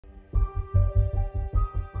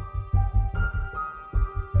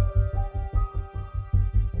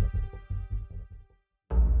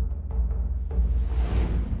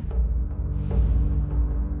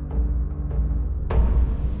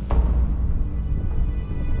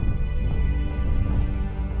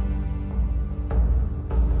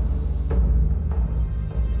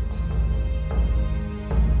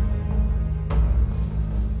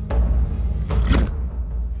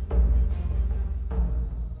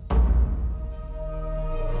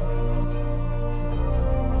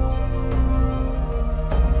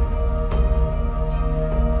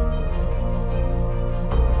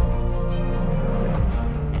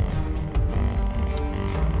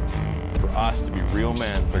us to be real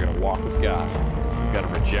men. They're going to walk with God. We've got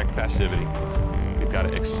to reject passivity. We've got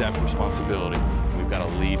to accept responsibility. And we've got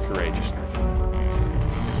to lead courageously.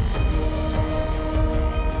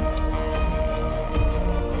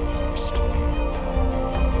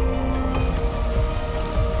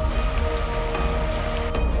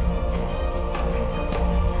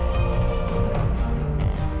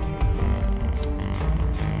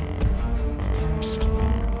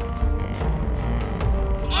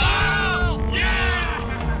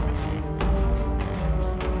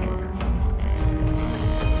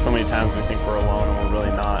 So many times we think we're alone and we're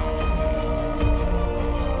really not.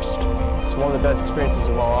 It's one of the best experiences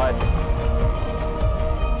of my life.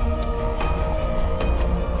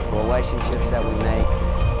 The relationships that we make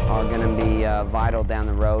are going to be vital down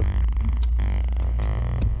the road.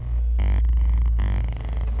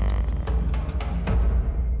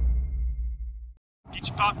 Get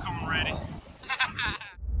your popcorn ready.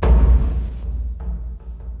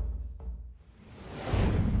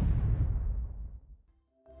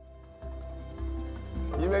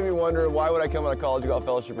 You may be wondering, why would I come on a College Golf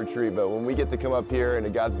Fellowship retreat? But when we get to come up here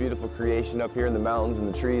into God's beautiful creation up here in the mountains and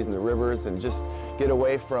the trees and the rivers and just get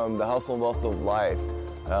away from the hustle and bustle of life,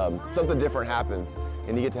 something different happens.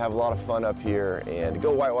 And you get to have a lot of fun up here and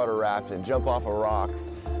go whitewater rafting, jump off of rocks,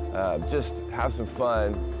 just have some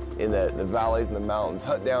fun in the valleys and the mountains,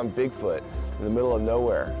 hunt down Bigfoot in the middle of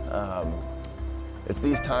nowhere. It's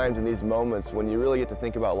these times and these moments when you really get to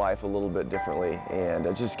think about life a little bit differently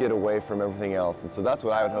and just get away from everything else. And so that's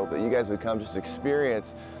what I would hope, that you guys would come just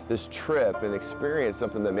experience this trip and experience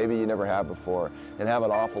something that maybe you never have before and have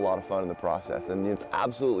an awful lot of fun in the process. And it's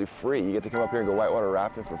absolutely free. You get to come up here and go whitewater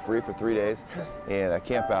rafting for free for 3 days and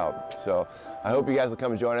camp out. So I hope you guys will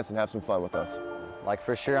come and join us and have some fun with us. Like,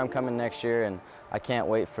 for sure I'm coming next year, and I can't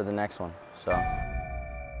wait for the next one. So.